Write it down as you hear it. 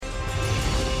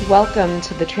Welcome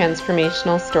to the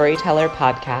Transformational Storyteller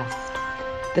Podcast.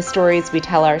 The stories we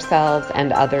tell ourselves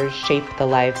and others shape the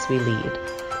lives we lead.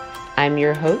 I'm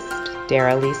your host,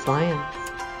 Dara Leese Lyons.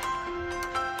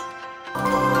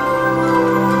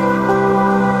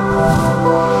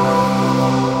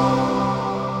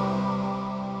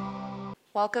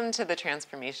 Welcome to the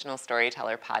Transformational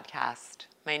Storyteller Podcast.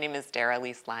 My name is Dara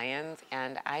Leese Lyons,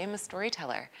 and I am a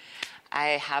storyteller.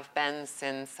 I have been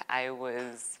since I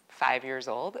was 5 years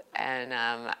old, and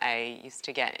I used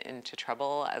to get into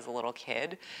trouble as a little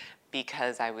kid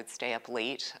because I would stay up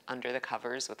late under the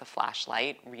covers with a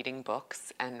flashlight, reading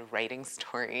books and writing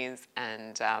stories,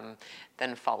 and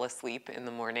then fall asleep in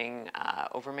the morning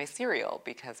over my cereal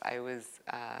because I was,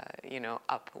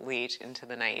 up late into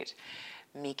the night,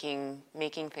 making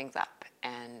things up.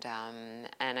 And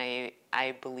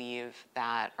I believe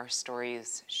that our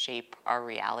stories shape our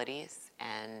realities,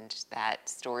 and that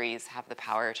stories have the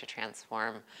power to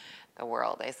transform the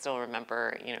world. I still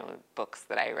remember, books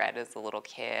that I read as a little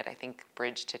kid. I think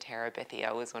Bridge to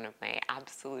Terabithia was one of my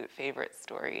absolute favorite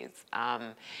stories.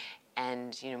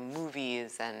 And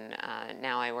movies, and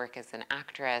now I work as an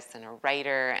actress and a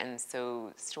writer, and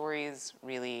so stories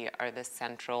really are the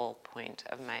central point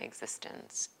of my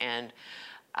existence. And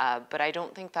but I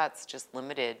don't think that's just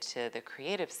limited to the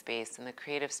creative space and the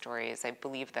creative stories. I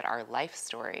believe that our life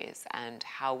stories and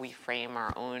how we frame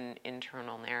our own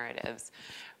internal narratives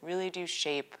really do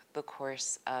shape the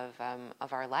course of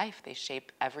our life. They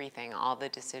shape everything, all the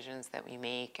decisions that we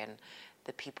make and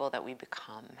the people that we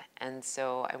become. And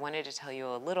so I wanted to tell you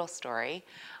a little story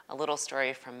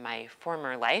from my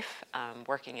former life,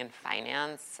 working in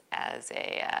finance as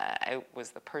I was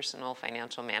the personal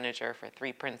financial manager for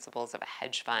 3 principals of a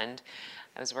hedge fund.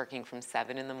 I was working from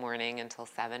 7 in the morning until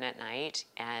 7 at night.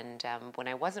 And when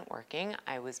I wasn't working,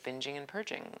 I was binging and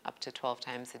purging up to 12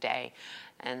 times a day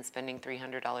and spending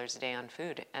 $300 a day on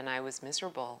food. And I was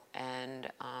miserable. And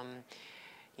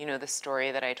the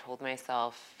story that I told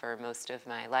myself for most of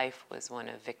my life was one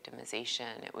of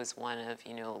victimization. It was one of,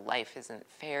 life isn't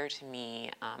fair to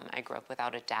me. I grew up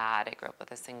without a dad. I grew up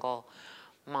with a single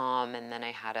mom, and then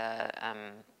I had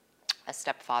a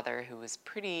stepfather who was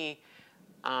pretty,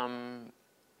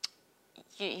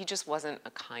 he just wasn't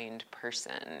a kind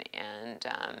person. And,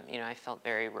 I felt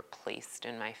very replaced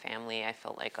in my family. I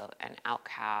felt like an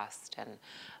outcast, and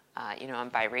I'm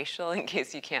biracial, in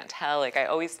case you can't tell. I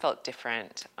always felt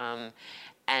different.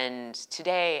 And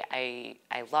today,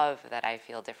 I love that I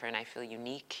feel different. I feel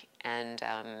unique, and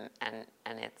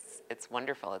it's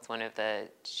wonderful. It's one of the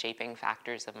shaping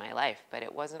factors of my life. But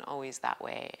it wasn't always that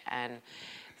way. And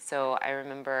so I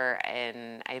remember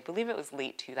I believe it was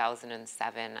late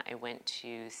 2007, I went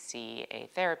to see a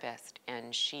therapist,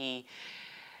 and she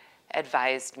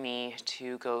advised me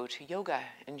to go to yoga.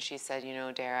 And she said,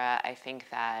 Dara, I think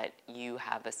that you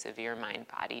have a severe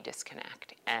mind-body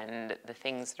disconnect, and the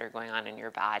things that are going on in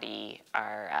your body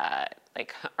are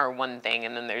one thing,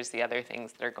 and then there's the other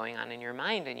things that are going on in your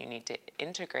mind, and you need to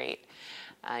integrate.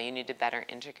 You need to better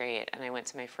integrate. And I went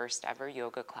to my first ever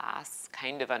yoga class,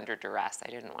 kind of under duress. I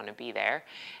didn't want to be there.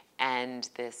 And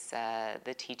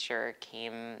the teacher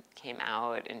came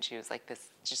out, and she was like this,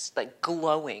 just like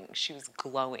glowing. She was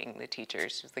glowing, the teacher.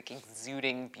 She was like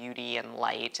exuding beauty and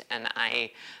light. And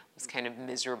I was kind of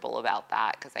miserable about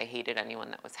that because I hated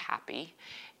anyone that was happy.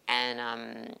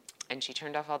 And she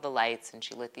turned off all the lights, and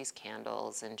she lit these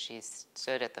candles, and she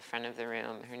stood at the front of the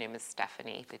room. Her name is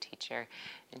Stephanie, the teacher.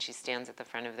 And she stands at the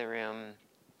front of the room,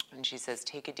 and she says,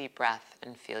 take a deep breath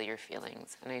and feel your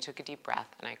feelings. And I took a deep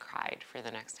breath, and I cried for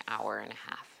the next hour and a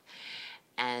half.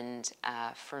 And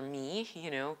for me,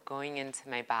 going into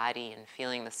my body and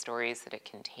feeling the stories that it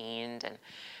contained,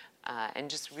 and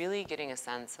just really getting a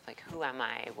sense of who am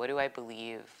I? What do I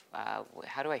believe?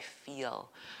 How do I feel?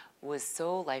 Was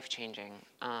so life-changing.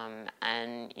 And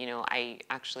I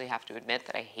actually have to admit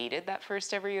that I hated that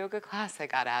first ever yoga class. I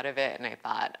got out of it, and I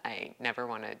thought I never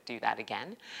want to do that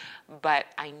again. But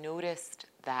I noticed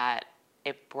that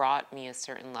it brought me a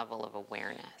certain level of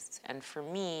awareness. And for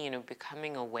me,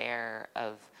 becoming aware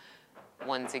of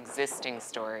one's existing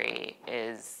story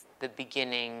is the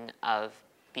beginning of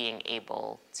being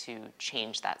able to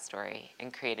change that story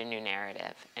and create a new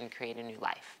narrative and create a new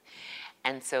life.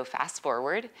 And so fast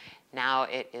forward, now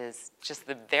it is just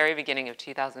the very beginning of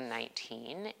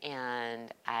 2019,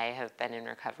 and I have been in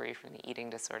recovery from the eating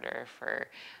disorder for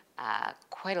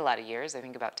quite a lot of years, I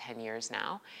think about 10 years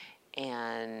now.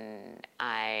 And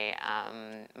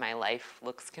my life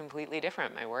looks completely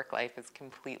different. My work life is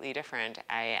completely different.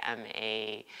 I am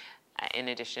in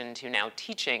addition to now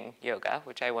teaching yoga,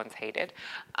 which I once hated,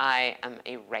 I am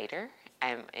a writer.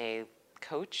 I'm a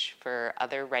coach for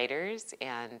other writers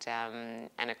and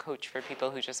a coach for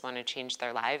people who just want to change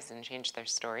their lives and change their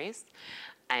stories.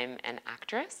 I'm an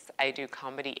actress. I do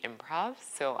comedy improv,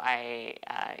 so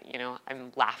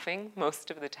I'm laughing most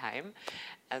of the time,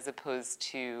 as opposed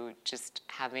to just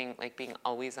being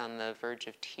always on the verge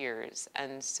of tears.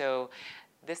 And so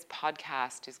this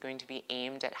podcast is going to be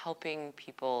aimed at helping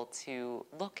people to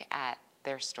look at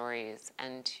their stories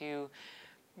and to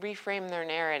reframe their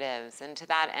narratives. And to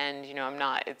that end,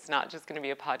 it's not just going to be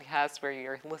a podcast where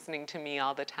you're listening to me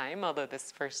all the time, although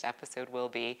this first episode will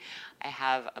be. I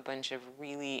have a bunch of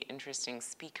really interesting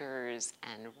speakers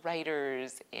and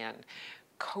writers and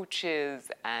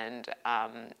coaches and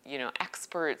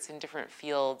experts in different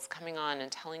fields coming on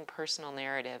and telling personal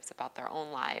narratives about their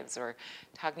own lives, or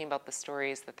talking about the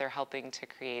stories that they're helping to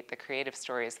create, the creative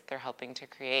stories that they're helping to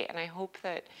create. And I hope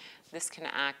that this can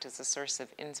act as a source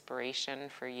of inspiration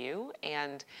for you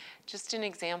and just an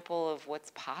example of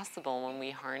what's possible when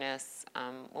we harness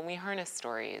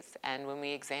stories and when we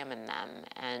examine them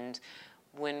and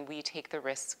when we take the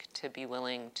risk to be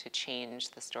willing to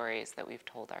change the stories that we've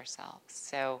told ourselves.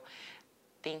 So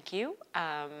thank you.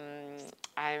 I'm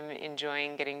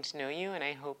enjoying getting to know you, and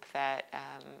I hope that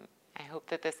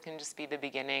this can just be the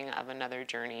beginning of another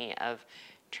journey of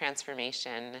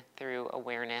transformation through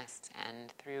awareness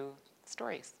and through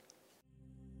stories.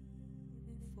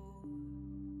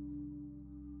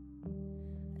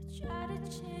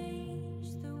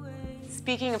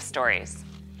 Speaking of stories,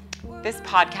 this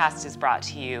podcast is brought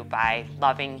to you by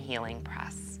Loving Healing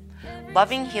Press.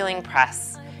 Loving Healing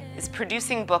Press is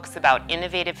producing books about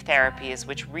innovative therapies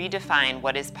which redefine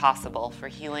what is possible for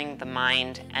healing the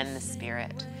mind and the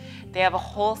spirit. They have a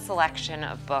whole selection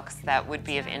of books that would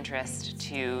be of interest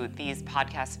to these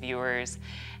podcast viewers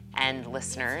and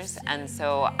listeners, and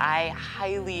so I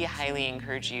highly, highly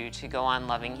encourage you to go on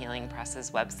Loving Healing Press's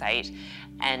website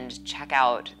and check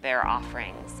out their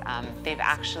offerings. They've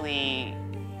actually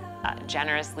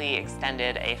generously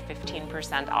extended a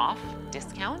 15% off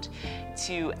discount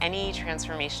to any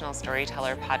Transformational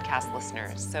Storyteller podcast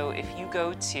listeners. So if you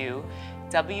go to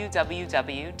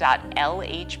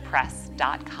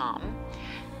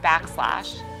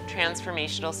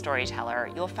www.lhpress.com/Transformational Storyteller,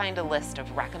 you'll find a list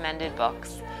of recommended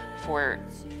books for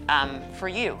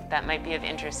you that might be of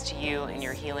interest to you in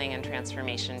your healing and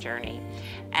transformation journey.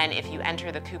 And if you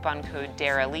enter the coupon code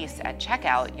DARALYSE at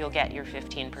checkout, you'll get your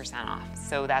 15% off.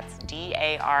 So that's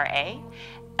DARALYSE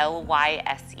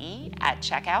at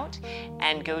checkout,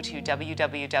 and go to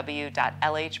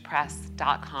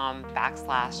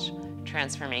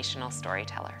www.lhpress.com/Transformational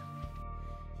Storyteller.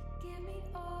 Give me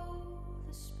all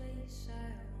the space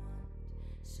I want,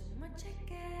 so much I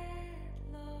get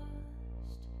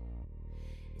lost.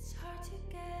 It's hard to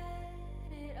get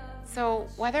it up. So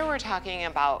whether we're talking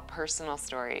about personal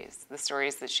stories, the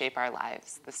stories that shape our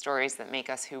lives, the stories that make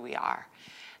us who we are,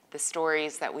 the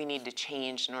stories that we need to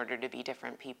change in order to be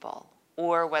different people,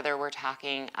 or whether we're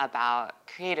talking about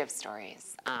creative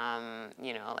stories,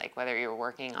 like whether you're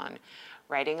working on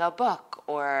writing a book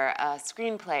or a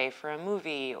screenplay for a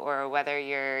movie, or whether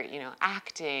you're,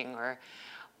 acting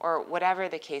or whatever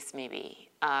the case may be.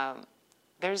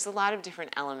 There's a lot of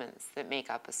different elements that make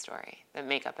up a story, that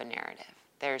make up a narrative.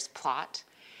 There's plot,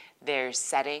 there's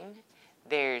setting,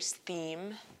 there's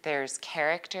theme, there's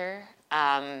character.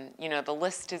 The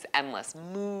list is endless.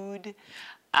 Mood,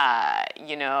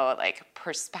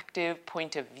 perspective,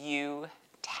 point of view,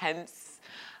 tense.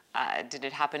 Did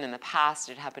it happen in the past?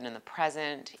 Did it happen in the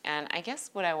present? And I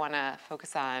guess what I want to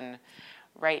focus on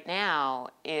right now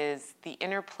is the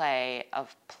interplay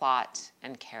of plot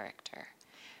and character,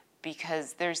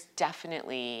 because there's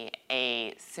definitely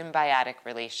a symbiotic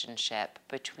relationship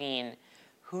between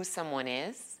who someone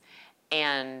is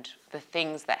and the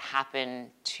things that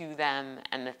happen to them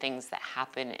and the things that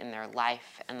happen in their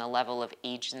life and the level of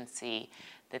agency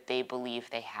that they believe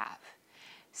they have.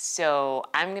 So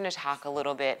I'm going to talk a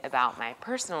little bit about my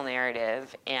personal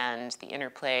narrative and the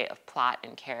interplay of plot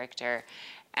and character,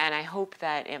 and I hope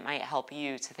that it might help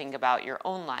you to think about your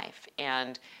own life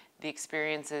and the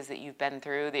experiences that you've been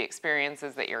through, the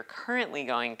experiences that you're currently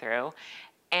going through,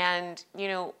 and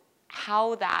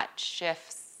how that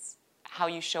shifts how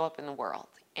you show up in the world.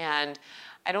 And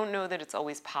I don't know that it's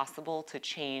always possible to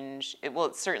change,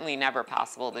 it's certainly never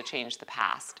possible to change the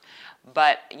past,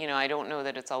 but I don't know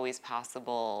that it's always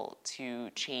possible to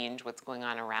change what's going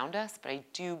on around us, but I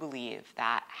do believe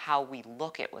that how we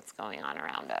look at what's going on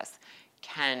around us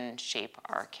can shape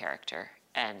our character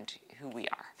and who we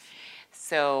are.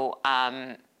 So,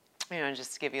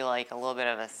 just to give you a little bit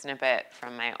of a snippet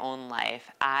from my own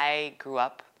life, I grew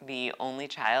up the only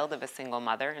child of a single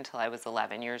mother until I was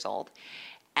 11 years old.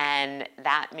 And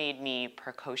that made me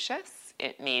precocious.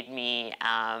 It made me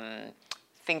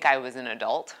think I was an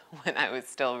adult when I was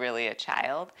still really a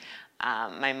child.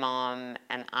 My mom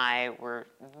and I were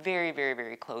very, very,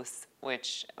 very close,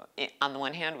 which on the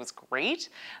one hand was great,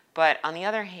 but on the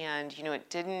other hand, you know, it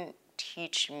didn't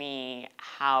teach me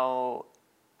how,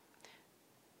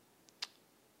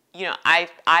 you know,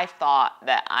 I thought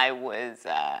that I was,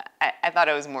 I thought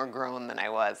I was more grown than I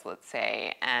was, let's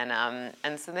say.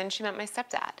 And so then she met my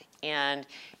stepdad, and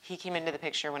he came into the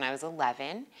picture when I was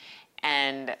 11.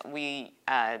 And we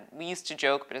used to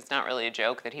joke, but it's not really a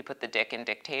joke, that he put the dick in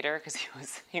dictator, because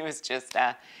he was just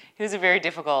he was a very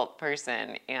difficult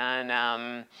person, and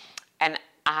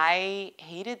I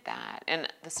hated that. And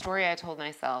the story I told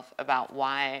myself about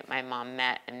why my mom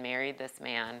met and married this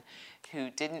man who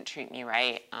didn't treat me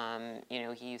right, you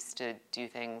know, he used to do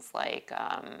things like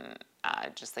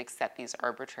just like set these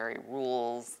arbitrary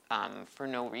rules for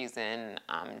no reason,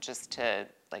 just to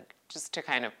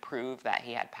kind of prove that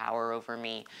he had power over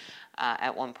me.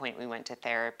 At one point we went to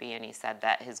therapy, and he said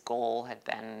that his goal had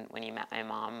been, when he met my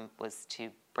mom, was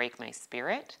to break my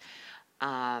spirit.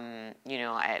 You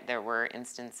know, there were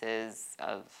instances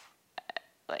of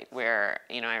like where,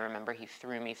 you know, I remember he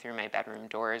threw me through my bedroom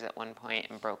doors at one point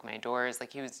and broke my doors.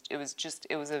 Like it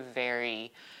was a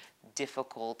very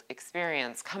difficult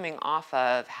experience, coming off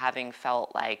of having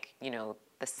felt like, you know,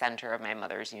 the center of my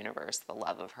mother's universe, the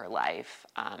love of her life.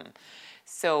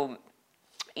 So,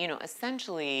 you know,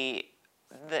 essentially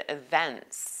the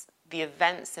events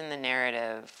in the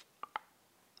narrative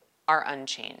are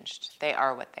unchanged. They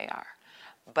are what they are.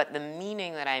 But the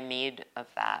meaning that I made of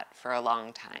that for a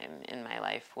long time in my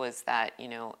life was that, you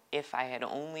know, if I had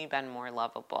only been more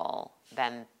lovable,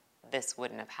 then this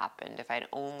wouldn't have happened. If I'd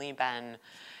only been,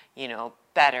 you know,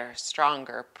 better,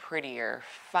 stronger, prettier,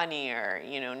 funnier,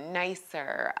 you know,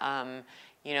 nicer.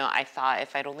 You know, I thought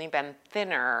if I'd only been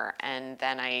thinner, and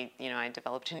then I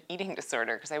developed an eating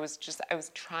disorder because I was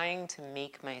trying to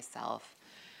make myself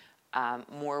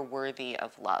more worthy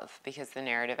of love, because the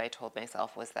narrative I told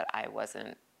myself was that I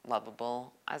wasn't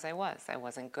lovable as I was. I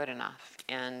wasn't good enough.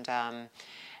 And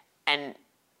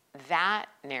that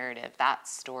narrative, that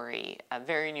story,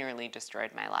 very nearly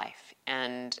destroyed my life.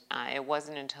 And it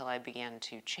wasn't until I began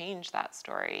to change that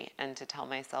story and to tell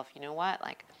myself, you know what,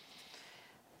 like,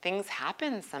 things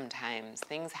happen sometimes.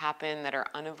 Things happen that are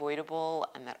unavoidable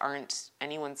and that aren't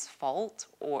anyone's fault,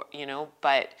 or, you know,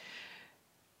 but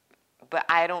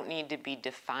I don't need to be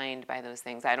defined by those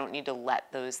things. I don't need to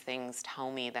let those things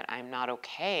tell me that I'm not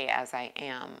okay as I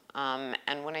am.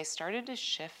 And when I started to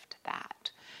shift that,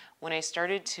 when I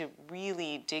started to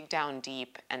really dig down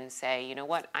deep and say, you know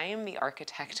what, I am the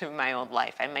architect of my own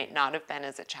life. I might not have been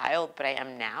as a child, but I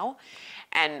am now.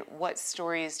 And what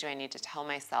stories do I need to tell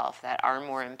myself that are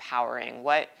more empowering?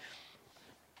 What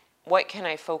can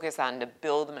I focus on to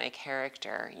build my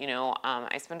character? You know,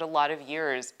 I spent a lot of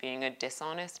years being a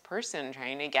dishonest person,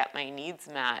 trying to get my needs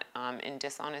met in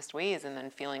dishonest ways, and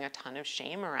then feeling a ton of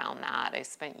shame around that. I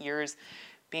spent years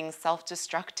being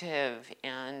self-destructive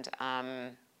and,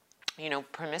 you know,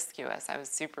 promiscuous. I was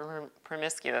super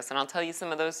promiscuous, and I'll tell you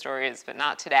some of those stories, but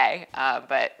not today.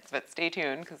 But stay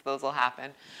tuned, because those will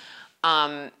happen.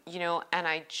 You know, and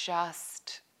I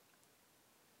just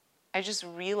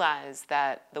realized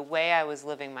that the way I was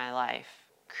living my life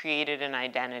created an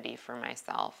identity for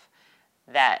myself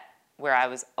that where I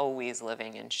was always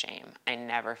living in shame. I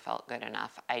never felt good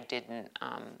enough. I didn't,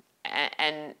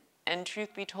 and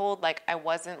truth be told, like, I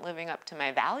wasn't living up to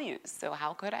my values, so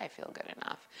how could I feel good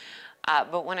enough?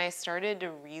 But when I started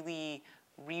to really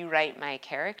rewrite my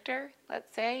character,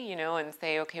 let's say, you know, and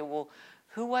say, okay, well,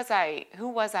 who was I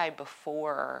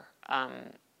before,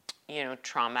 you know,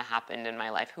 trauma happened in my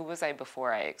life? Who was I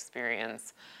before I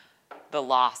experienced the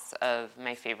loss of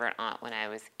my favorite aunt when I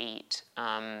was 8?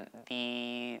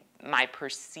 My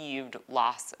perceived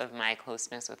loss of my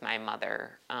closeness with my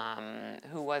mother.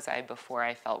 Who was I before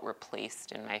I felt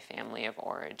replaced in my family of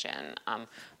origin?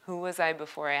 Who was I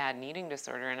before I had an eating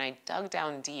disorder? And I dug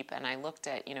down deep and I looked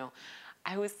at, you know,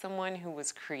 I was someone who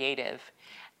was creative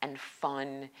and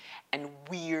fun and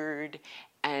weird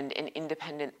and an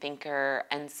independent thinker.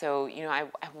 And so, you know, I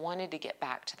wanted to get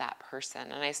back to that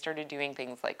person. And I started doing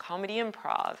things like comedy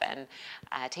improv and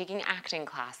taking acting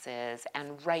classes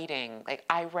and writing. Like,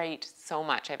 I write so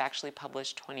much. I've actually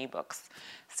published 20 books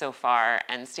so far.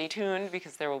 And stay tuned,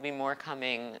 because there will be more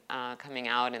coming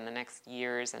out in the next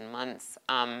years and months.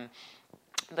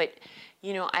 But,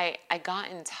 you know, I got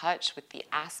in touch with the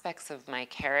aspects of my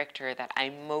character that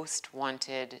I most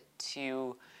wanted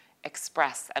to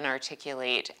express and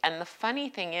articulate. And the funny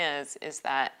thing is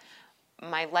that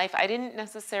my life, I didn't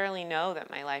necessarily know that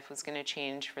my life was going to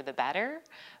change for the better,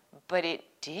 but it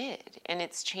did. And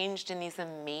it's changed in these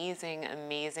amazing,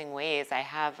 amazing ways. I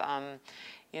have,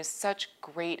 such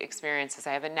great experiences.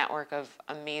 I have a network of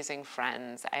amazing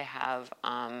friends. I have,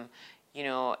 an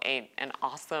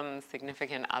awesome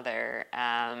significant other.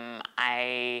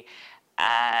 I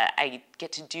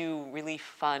get to do really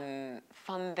fun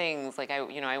things. Like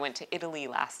I went to Italy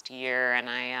last year, and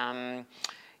I'm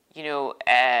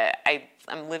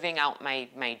living out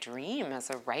my dream as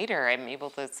a writer. I'm able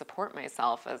to support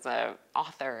myself as an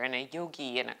author and a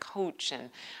yogi and a coach, and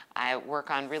I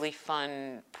work on really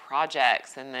fun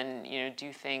projects, and then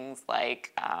do things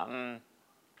like I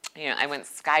went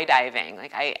skydiving.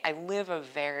 Like I live a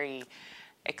very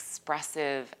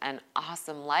expressive and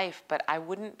awesome life, but I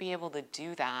wouldn't be able to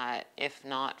do that if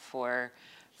not for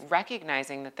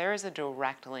recognizing that there is a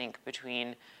direct link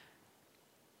between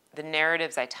the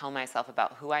narratives I tell myself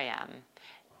about who I am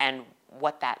and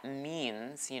what that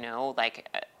means,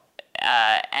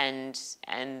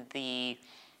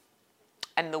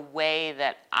 and the way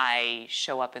that I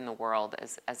show up in the world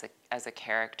as a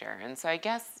character. And so I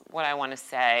guess what I want to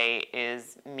say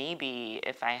is, maybe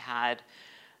if I had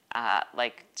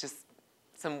just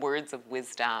some words of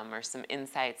wisdom or some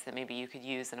insights that maybe you could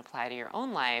use and apply to your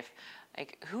own life,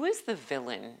 like, who is the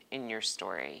villain in your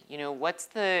story?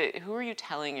 Who are you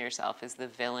telling yourself is the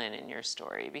villain in your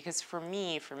story? Because for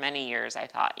me, for many years, I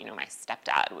thought, my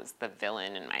stepdad was the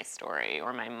villain in my story,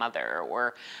 or my mother,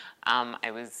 or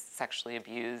I was sexually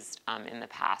abused in the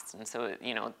past. And so,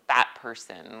 that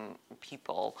person,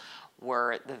 people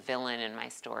were the villain in my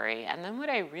story. And then what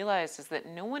I realized is that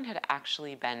no one had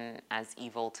actually been as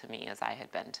evil to me as I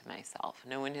had been to myself.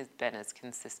 No one has been as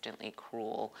consistently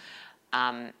cruel.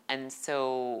 And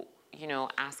so,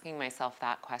 asking myself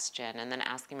that question, and then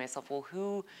asking myself, well,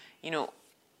 who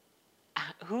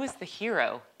is the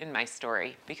hero in my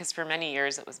story? Because for many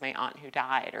years it was my aunt who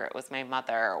died, or it was my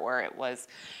mother, or it was,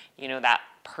 that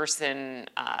person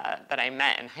that I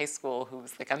met in high school who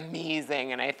was like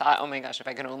amazing, and I thought, oh my gosh, if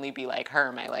I could only be like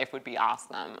her, my life would be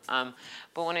awesome.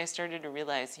 But when I started to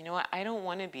realize, what, I don't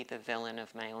want to be the villain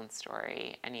of my own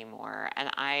story anymore, and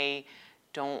I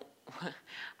don't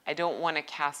want to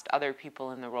cast other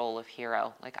people in the role of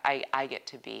hero. Like, I get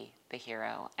to be the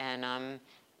hero. And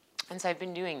so I've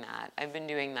been doing that.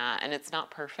 And it's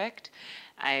not perfect.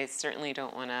 I certainly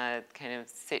don't want to kind of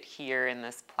sit here in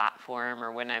this platform,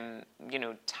 or when I'm,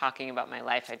 talking about my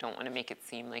life, I don't want to make it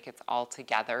seem like it's all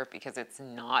together, because it's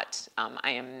not.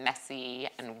 I am messy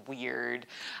and weird.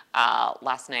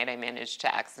 Last night I managed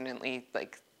to accidentally,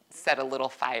 set a little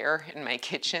fire in my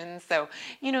kitchen. So,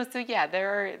 yeah,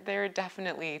 there are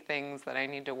definitely things that I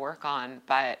need to work on,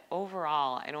 but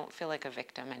overall, I don't feel like a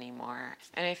victim anymore.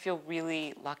 And I feel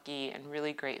really lucky and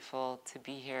really grateful to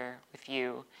be here with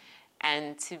you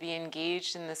and to be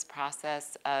engaged in this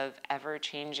process of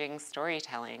ever-changing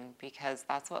storytelling, because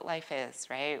that's what life is,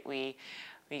 right? We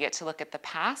get to look at the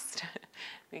past,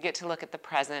 we get to look at the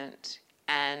present,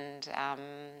 and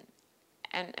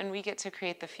we get to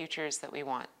create the futures that we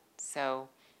want. So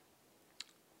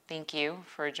thank you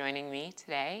for joining me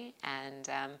today, and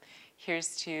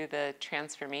here's to the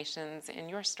transformations in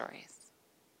your stories.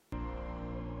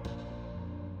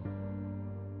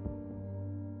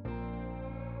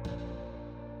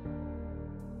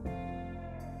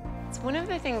 So one of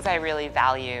the things I really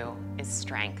value is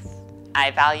strength. I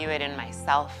value it in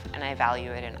myself, and I value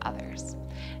it in others.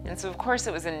 And so, of course,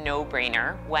 it was a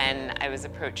no-brainer when I was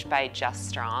approached by Just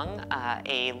Strong,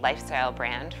 a lifestyle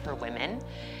brand for women,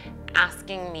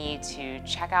 asking me to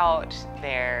check out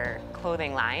their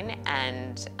clothing line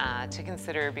and to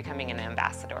consider becoming an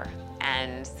ambassador.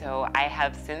 And so I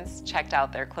have since checked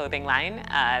out their clothing line.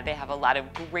 They have a lot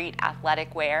of great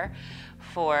athletic wear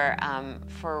for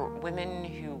women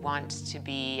who want to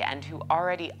be, and who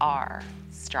already are,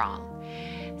 strong.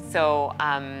 So,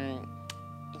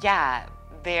 yeah.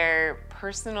 Their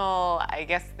personal, I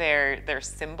guess their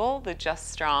symbol, the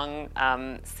Just Strong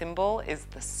symbol, is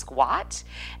the squat.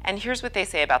 And here's what they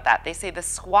say about that. They say the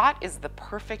squat is the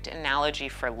perfect analogy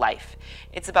for life.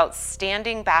 It's about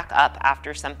standing back up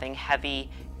after something heavy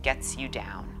gets you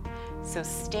down. So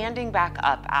standing back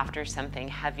up after something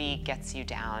heavy gets you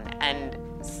down. And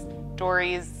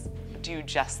stories do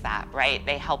just that, right?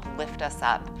 They help lift us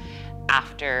up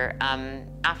after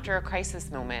a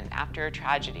crisis moment, after a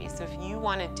tragedy. So if you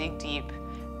want to dig deep,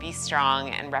 be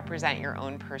strong, and represent your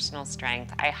own personal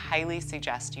strength, I highly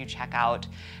suggest you check out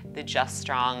the Just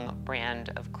Strong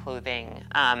brand of clothing.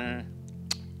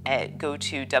 Go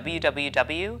to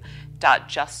www.juststrong.com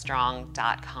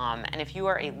www.juststrong.com. And if you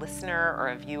are a listener or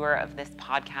a viewer of this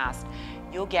podcast,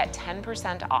 you'll get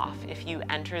 10% off if you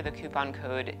enter the coupon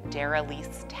code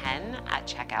DARALYSE10 at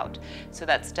checkout. So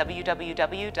that's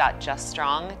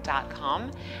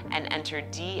www.juststrong.com and enter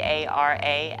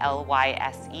DARALYSE,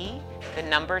 the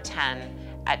number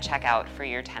 10 at checkout for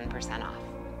your 10% off.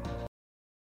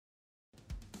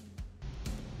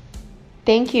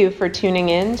 Thank you for tuning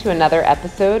in to another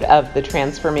episode of the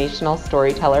Transformational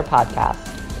Storyteller Podcast.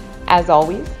 As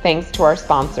always, thanks to our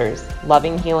sponsors,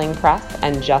 Loving Healing Press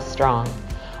and Just Strong,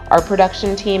 our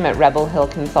production team at Rebel Hill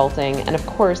Consulting, and of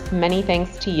course, many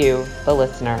thanks to you, the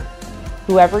listener.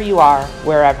 Whoever you are,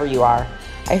 wherever you are,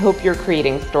 I hope you're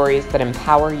creating stories that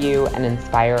empower you and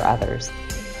inspire others.